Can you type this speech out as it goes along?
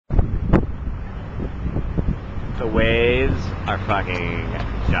The waves are fucking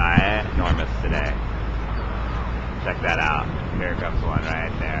ginormous today. Check that out. Here comes one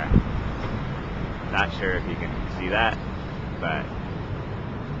right there. Not sure if you can see that, but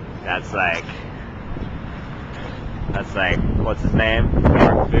that's like, what's his name?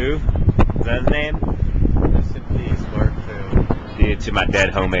 Mark Fu? Is that his name? Rest in peace, Mark Fu. Dude, to my dead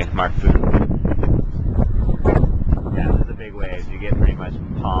homie, Mark Fu. Yeah, those are big waves. You get pretty much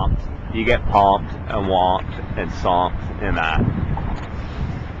pumped. You get pumped and whomped and somped in that.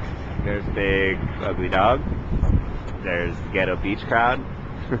 There's Big Ugly Dog. There's the Ghetto Beach Crowd.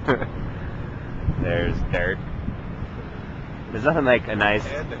 There's Dirt. There's nothing like a nice...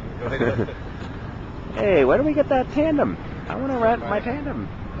 Hey, where do we get that tandem? I want to rent my tandem.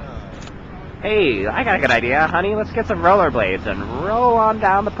 Hey, I got a good idea, honey. Let's get some rollerblades and roll on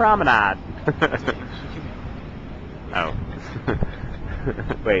down the promenade. Oh.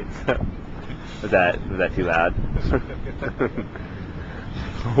 Wait, was that too loud?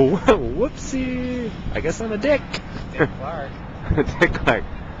 Whoopsie! I guess I'm a dick. Dick Clark. Dick Clark.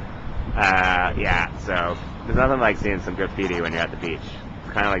 Yeah, so there's nothing like seeing some graffiti when you're at the beach.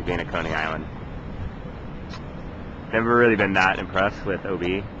 It's kind of like being at Coney Island. Never really been that impressed with OB.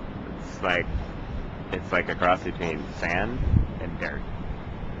 It's like a cross between sand and dirt.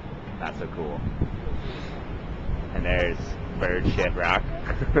 Not so cool. And there's bird shit rock.